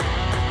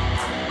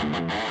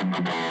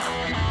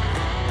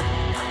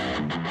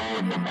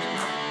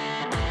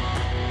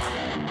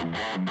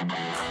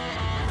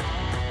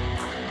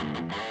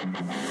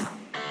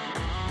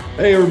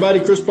Hey, everybody,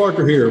 Chris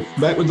Parker here,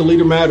 back with the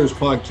Leader Matters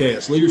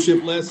podcast.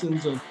 Leadership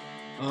lessons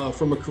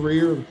from a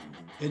career,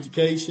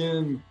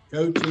 education,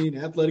 coaching,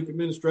 athletic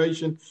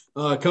administration,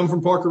 come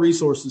from Parker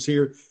Resources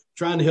here,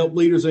 trying to help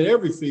leaders in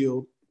every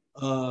field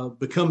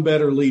become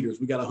better leaders.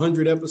 We got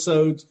 100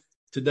 episodes.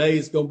 Today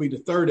is going to be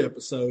the third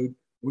episode.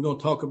 We're going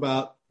to talk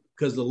about,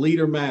 because the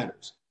leader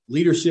matters.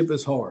 Leadership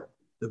is hard.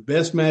 The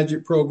best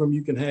magic program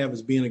you can have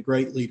is being a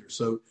great leader.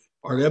 So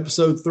our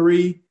episode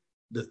 3,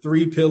 the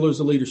 3 pillars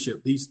of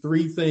leadership. These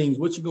 3 things,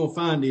 what you're going to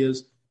find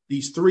is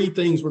these 3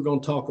 things we're going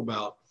to talk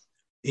about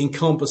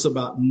encompass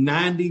about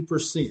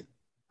 90%.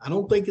 I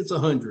don't think it's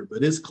 100,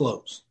 but it's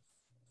close,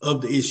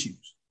 of the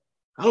issues.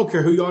 I don't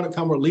care who you are, what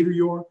kind of leader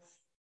you are.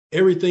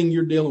 Everything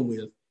you're dealing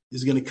with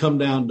is going to come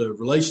down to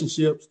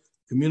relationships,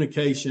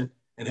 communication,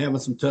 and having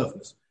some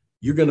toughness.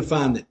 You're going to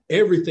find that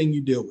everything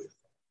you deal with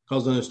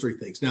causes those 3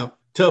 things. Now,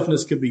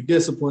 toughness could be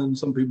discipline.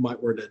 Some people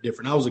might word that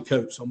different. I was a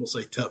coach, so I'm going to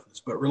say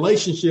toughness. But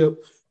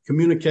relationship,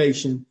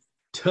 communication,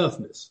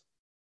 toughness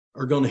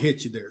are going to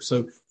hit you there.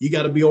 So you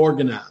got to be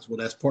organized. Well,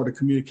 that's part of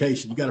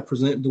communication. You got to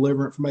present and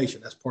deliver information.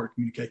 That's part of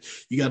communication.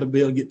 You got to be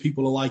able to get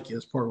people to like you.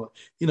 That's part of,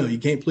 you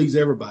can't please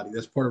everybody.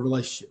 That's part of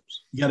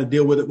relationships. You got to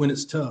deal with it when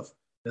it's tough.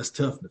 That's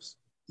toughness.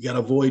 You got to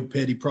avoid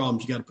petty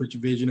problems. You got to put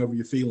your vision over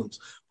your feelings.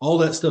 All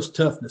that stuff's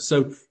toughness.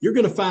 So you're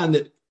going to find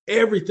that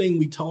everything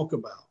we talk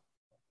about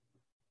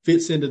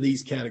fits into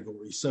these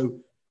categories. So,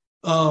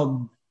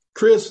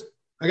 Chris,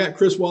 I got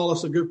Chris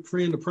Wallace, a good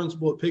friend, a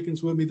principal at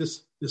Pickens, with me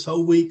this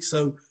whole week.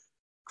 So,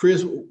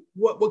 Chris,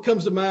 what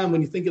comes to mind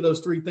when you think of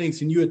those 3 things?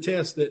 Can you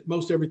attest that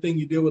most everything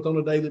you deal with on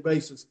a daily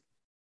basis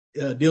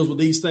deals with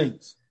these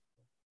things?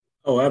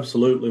 Oh,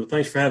 absolutely. Well,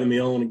 thanks for having me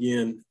on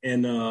again.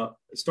 And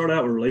start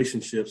out with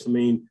relationships. I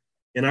mean,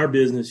 in our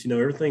business,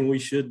 everything we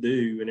should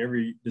do and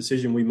every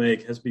decision we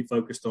make has to be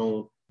focused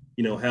on,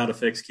 how it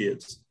affects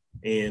kids.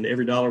 And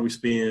every dollar we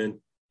spend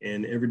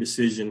and every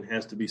decision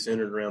has to be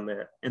centered around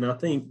that. And I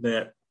think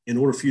that in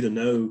order for you to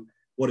know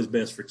what is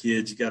best for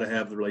kids, you got to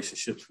have the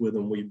relationships with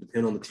them. We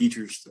depend on the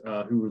teachers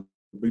who are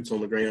boots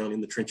on the ground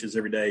in the trenches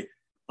every day,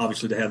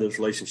 obviously, to have those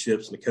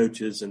relationships, and the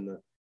coaches and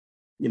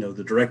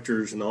the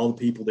directors and all the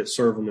people that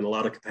serve them in a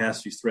lot of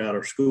capacities throughout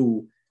our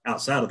school,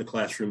 outside of the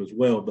classroom as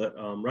well. But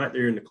right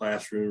there in the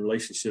classroom,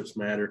 relationships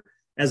matter.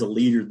 As a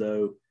leader,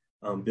 though,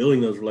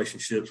 building those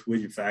relationships with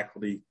your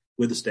faculty,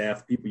 with the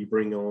staff, people you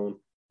bring on,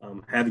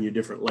 having your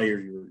different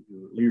layers, your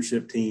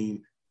leadership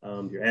team,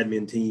 your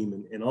admin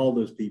team, and all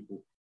those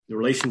people. The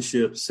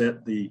relationships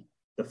set the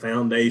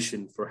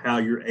foundation for how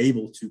you're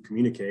able to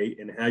communicate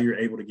and how you're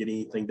able to get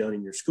anything done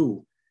in your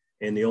school.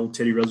 And the old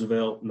Teddy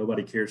Roosevelt,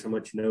 nobody cares how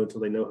much you know until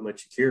they know how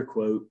much you care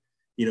quote,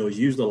 is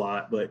used a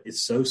lot, but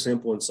it's so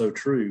simple and so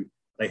true.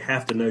 They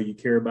have to know you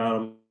care about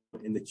them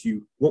and that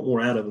you want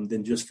more out of them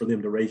than just for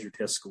them to raise your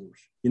test scores.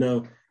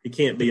 It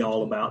can't be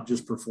all about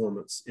just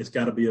performance. It's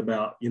got to be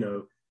about,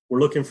 we're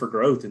looking for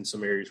growth in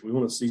some areas. We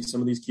want to see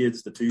some of these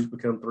kids, the 2s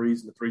become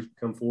 3s and the 3s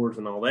become 4s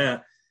and all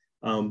that.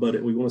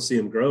 But we want to see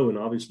them grow, and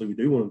obviously we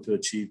do want them to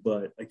achieve,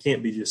 but it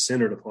can't be just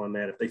centered upon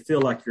that. If they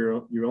feel like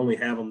you only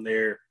have them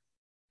there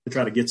to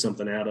try to get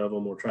something out of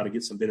them or try to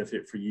get some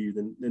benefit for you,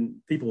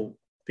 then people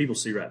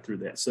see right through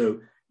that. So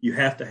you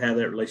have to have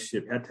that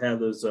relationship, you have to have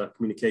those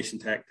communication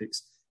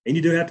tactics, and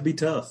you do have to be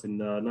tough and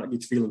not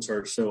get your feelings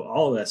hurt. So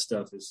all of that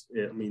stuff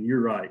you're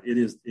right. It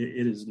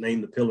is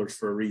named the pillars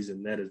for a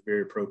reason. That is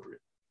very appropriate.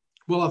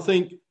 Well, I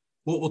think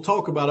what we'll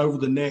talk about over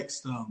the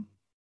next,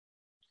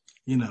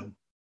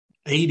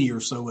 80 or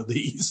so of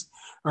these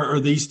are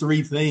these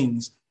 3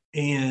 things.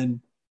 And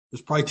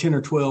there's probably 10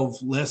 or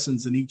 12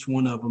 lessons in each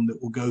one of them that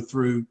we'll go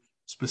through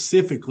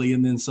specifically,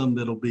 and then some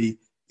that'll be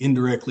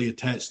indirectly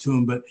attached to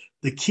them. But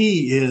the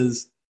key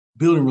is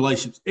building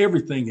relationships.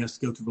 Everything has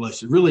to go through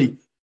relationships. Really,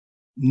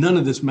 none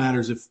of this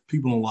matters if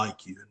people don't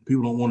like you and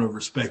people don't want to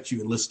respect you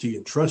and listen to you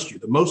and trust you.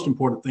 The most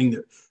important thing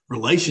that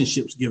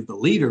relationships give the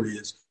leader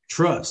is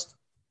trust.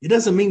 It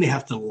doesn't mean they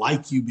have to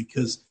like you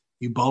because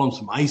you bought them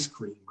some ice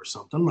cream or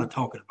something. I'm not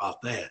talking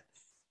about that.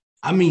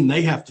 I mean,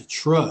 they have to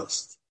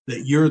trust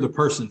that you're the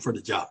person for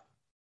the job.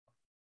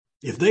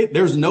 If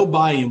there's no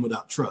buy-in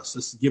without trust,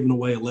 this is giving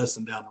away a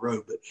lesson down the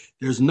road, but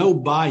there's no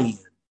buy-in.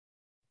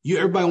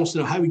 Everybody wants to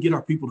know how we get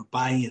our people to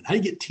buy in. How do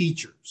you get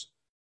teachers,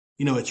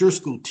 at your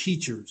school,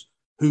 teachers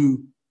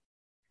who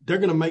they're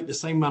going to make the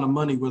same amount of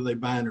money whether they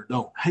buy in or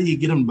don't. How do you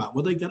get them to buy?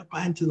 Well, they got to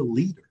buy into the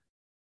leader.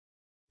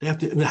 How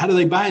do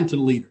they buy into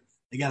the leader?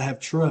 They got to have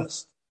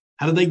trust.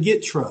 How do they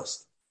get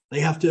trust?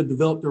 They have to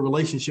develop their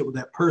relationship with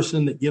that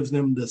person that gives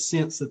them the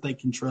sense that they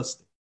can trust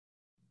them.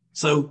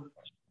 So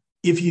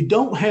if you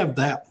don't have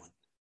that one,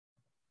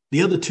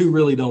 the other 2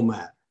 really don't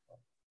matter.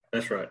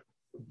 That's right.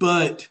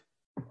 But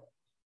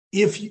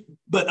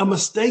a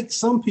mistake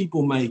some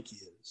people make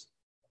is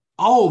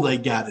all they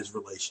got is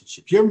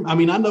relationships. I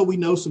know we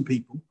know some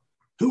people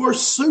who are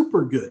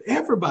super good.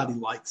 Everybody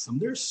likes them.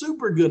 They're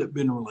super good at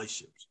being in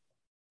relationships.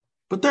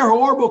 but they're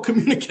horrible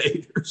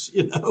communicators.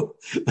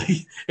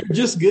 They're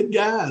just good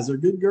guys or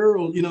good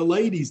girls,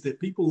 ladies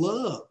that people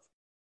love.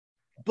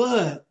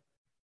 But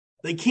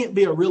they can't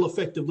be a real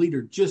effective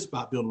leader just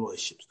by building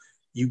relationships.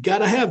 You got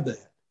to have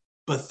that.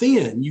 But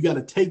then you got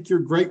to take your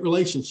great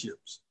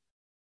relationships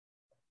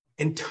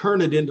and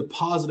turn it into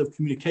positive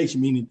communication,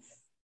 meaning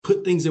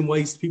put things in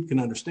ways people can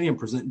understand,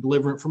 present and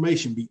deliver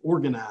information, be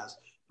organized,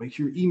 make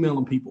sure you're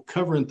emailing people,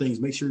 covering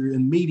things, make sure you're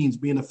in meetings,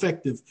 being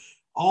effective,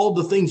 all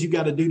the things you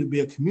got to do to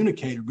be a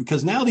communicator.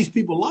 Because now these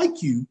people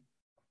like you,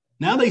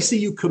 now they see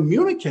you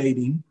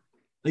communicating,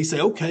 they say,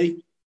 okay,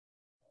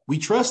 we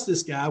trust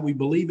this guy, we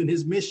believe in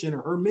his mission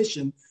or her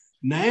mission.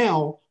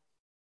 Now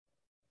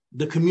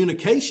the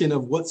communication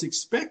of what's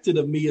expected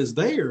of me is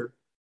there,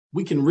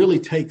 we can really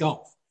take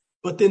off.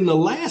 But then the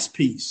last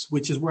piece,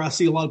 which is where I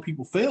see a lot of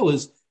people fail,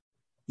 is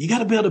you got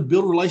to be able to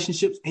build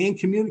relationships and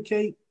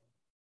communicate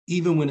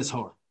even when it's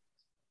hard.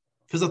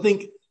 Because I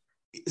think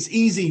it's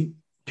easy.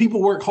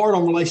 People work hard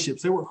on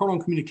relationships. They work hard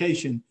on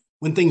communication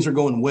when things are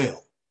going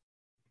well.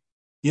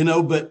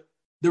 But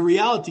the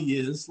reality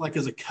is, like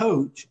as a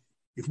coach,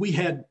 if we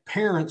had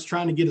parents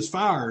trying to get us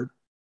fired,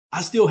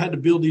 I still had to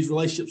build these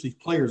relationships with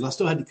these players. I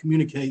still had to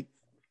communicate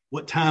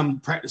what time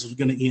practice was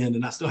going to end.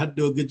 And I still had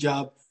to do a good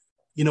job,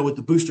 with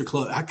the booster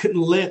club. I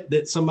couldn't let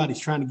that somebody's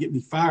trying to get me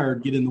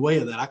fired get in the way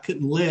of that. I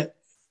couldn't let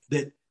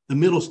that the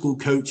middle school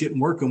coach isn't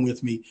working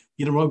with me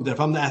get in the way of that.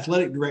 If I'm the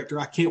athletic director,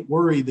 I can't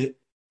worry that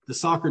the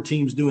soccer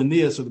team's doing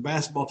this or the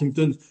basketball team's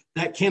doing this.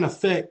 That can't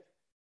affect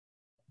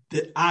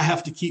that. I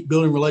have to keep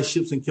building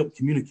relationships and keep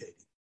communicating.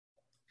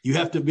 You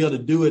have to be able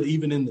to do it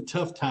even in the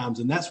tough times.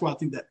 And that's why I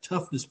think that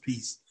toughness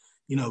piece,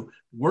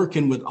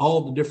 working with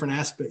all the different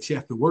aspects you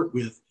have to work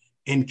with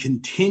and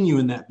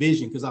continuing that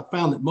vision. Because I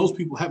found that most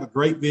people have a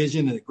great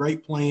vision and a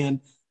great plan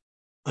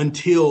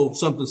until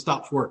something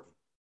stops working.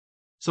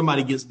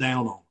 Somebody gets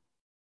down on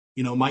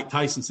them. Mike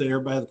Tyson said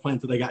everybody has a plan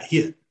until they got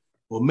hit.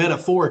 Well,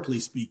 metaphorically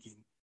speaking,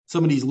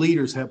 some of these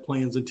leaders have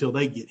plans until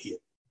they get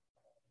hit,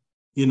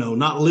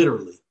 not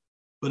literally,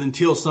 but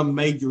until some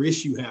major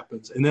issue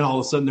happens. And then all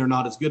of a sudden they're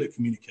not as good at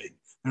communicating.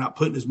 They're not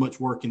putting as much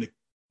work into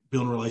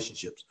building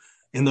relationships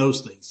and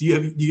those things. Do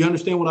you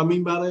understand what I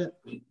mean by that?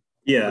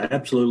 Yeah,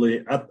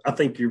 absolutely. I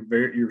think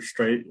you're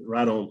straight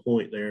right on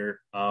point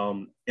there.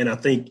 And I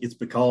think it's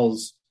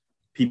because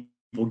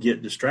people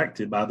get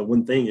distracted by the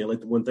one thing and let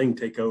the one thing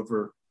take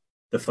over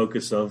the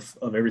focus of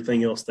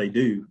everything else they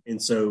do.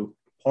 And so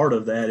part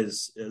of that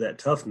is that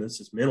toughness,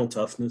 is mental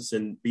toughness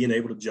and being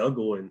able to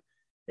juggle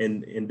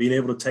and being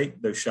able to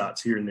take those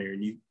shots here and there.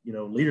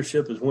 And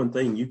leadership is one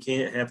thing. You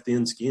can't have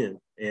thin skin,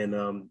 and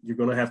you're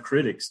going to have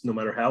critics no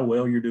matter how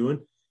well you're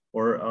doing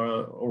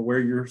or where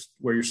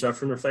you're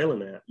suffering or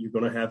failing at. You're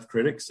going to have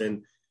critics,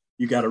 and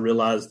you got to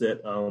realize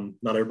that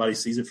not everybody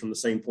sees it from the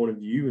same point of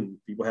view, and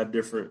people have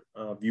different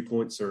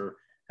viewpoints or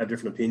have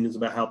different opinions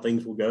about how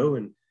things will go.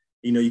 And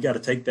you got to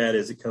take that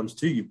as it comes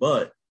to you.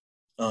 But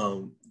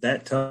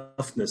that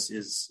toughness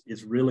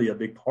is really a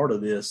big part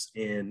of this.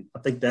 And I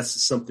think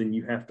that's something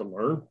you have to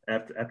learn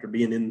after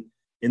being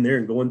in there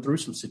and going through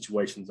some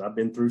situations. I've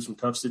been through some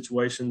tough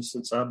situations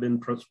since I've been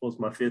principal. It's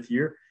my 5th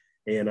year,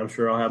 and I'm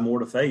sure I'll have more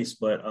to face,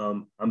 but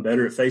I'm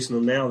better at facing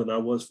them now than I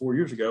was 4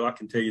 years ago. I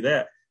can tell you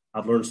that.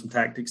 I've learned some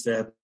tactics that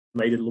have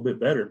made it a little bit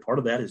better. And part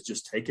of that is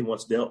just taking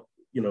what's dealt,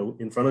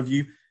 in front of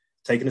you,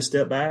 taking a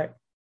step back,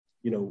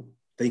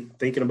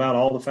 thinking about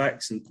all the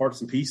facts and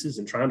parts and pieces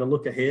and trying to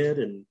look ahead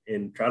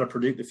and try to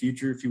predict the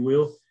future, if you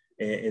will,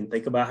 and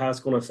think about how it's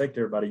going to affect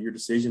everybody, your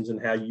decisions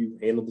and how you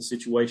handle the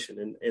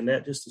situation. And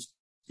that just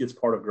gets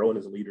part of growing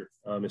as a leader.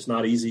 It's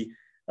not easy.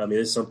 It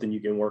is something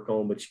you can work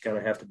on, but you kind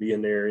of have to be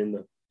in there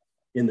in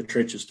the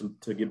trenches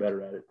to get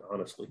better at it,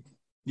 honestly.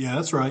 Yeah,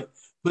 that's right.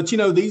 But,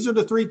 these are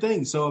the 3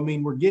 things. So,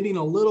 we're getting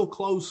a little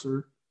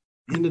closer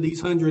into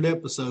these 100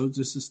 episodes.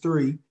 This is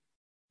 3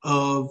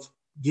 of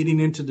getting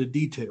into the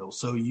details.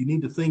 So you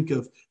need to think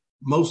of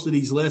most of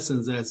these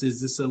lessons as,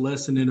 is this a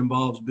lesson that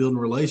involves building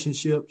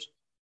relationships,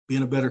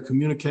 being a better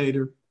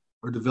communicator,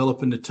 or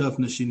developing the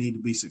toughness you need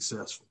to be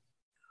successful?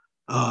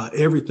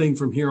 Everything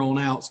from here on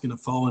out is going to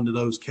fall into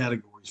those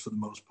categories for the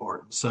most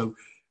part. So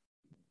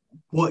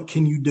what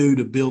can you do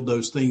to build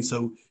those things?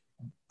 So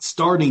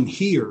starting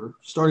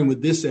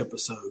with this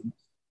episode,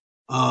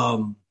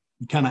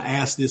 you kind of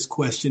ask this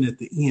question at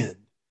the end,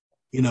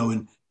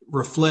 and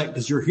reflect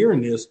as you're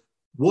hearing this.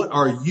 What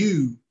are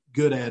you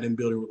good at in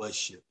building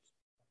relationships?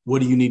 What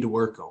do you need to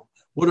work on?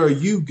 What are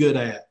you good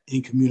at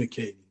in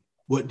communicating?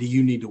 What do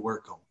you need to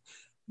work on?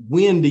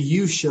 When do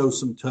you show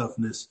some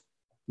toughness?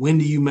 When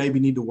do you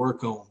maybe need to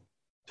work on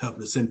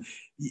toughness? And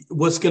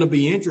what's going to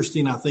be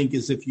interesting, I think,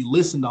 is if you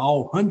listen to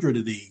all 100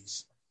 of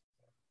these,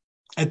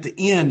 at the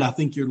end, I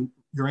think your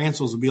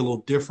answers will be a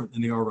little different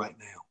than they are right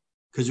now,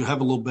 because you'll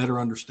have a little better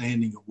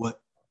understanding of what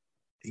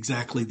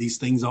exactly these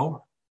things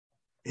are.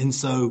 And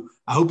so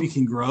I hope you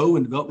can grow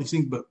and develop these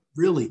things, but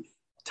really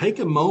take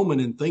a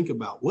moment and think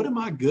about, what am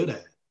I good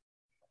at?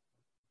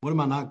 What am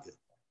I not good?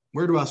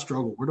 Where do I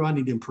struggle? Where do I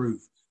need to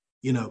improve?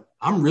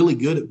 I'm really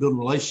good at building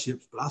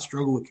relationships, but I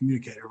struggle with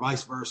communicating, or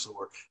vice versa.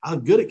 Or I'm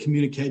good at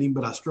communicating,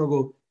 but I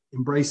struggle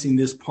embracing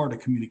this part of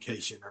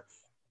communication. Or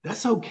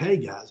that's okay,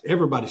 guys.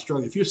 Everybody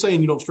struggles. If you're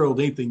saying you don't struggle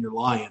with anything, you're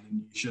lying,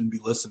 and you shouldn't be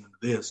listening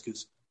to this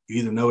because you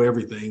either know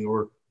everything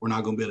or we're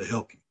not going to be able to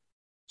help you.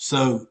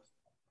 So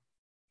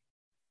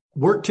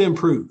work to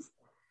improve,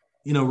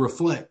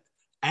 reflect,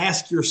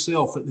 ask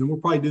yourself, and we'll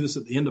probably do this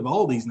at the end of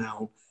all these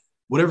now,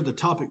 whatever the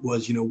topic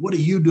was, what are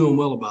you doing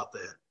well about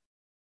that?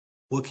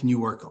 What can you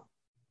work on?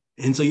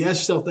 And so you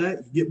ask yourself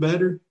that, you get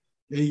better.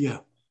 There you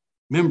go.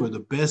 Remember, the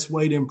best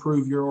way to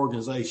improve your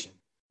organization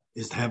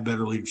is to have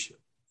better leadership.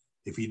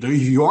 If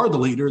you are the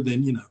leader,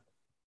 then, you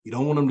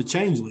don't want them to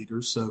change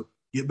leaders. So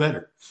get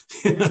better,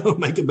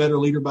 make a better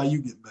leader by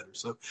you getting better.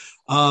 So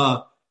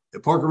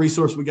at Parker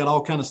Resource, we got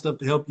all kind of stuff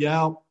to help you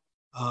out.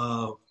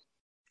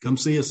 Come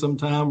see us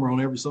sometime. We're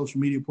on every social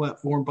media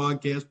platform,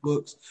 podcast,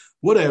 books,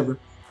 whatever.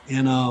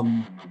 And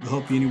we'll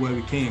help you any way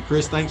we can.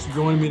 Chris, thanks for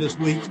joining me this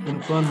week. It's been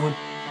a fun one.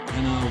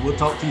 And we'll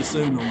talk to you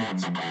soon on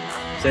this.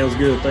 Sounds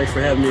good. Thanks for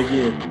having me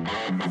again.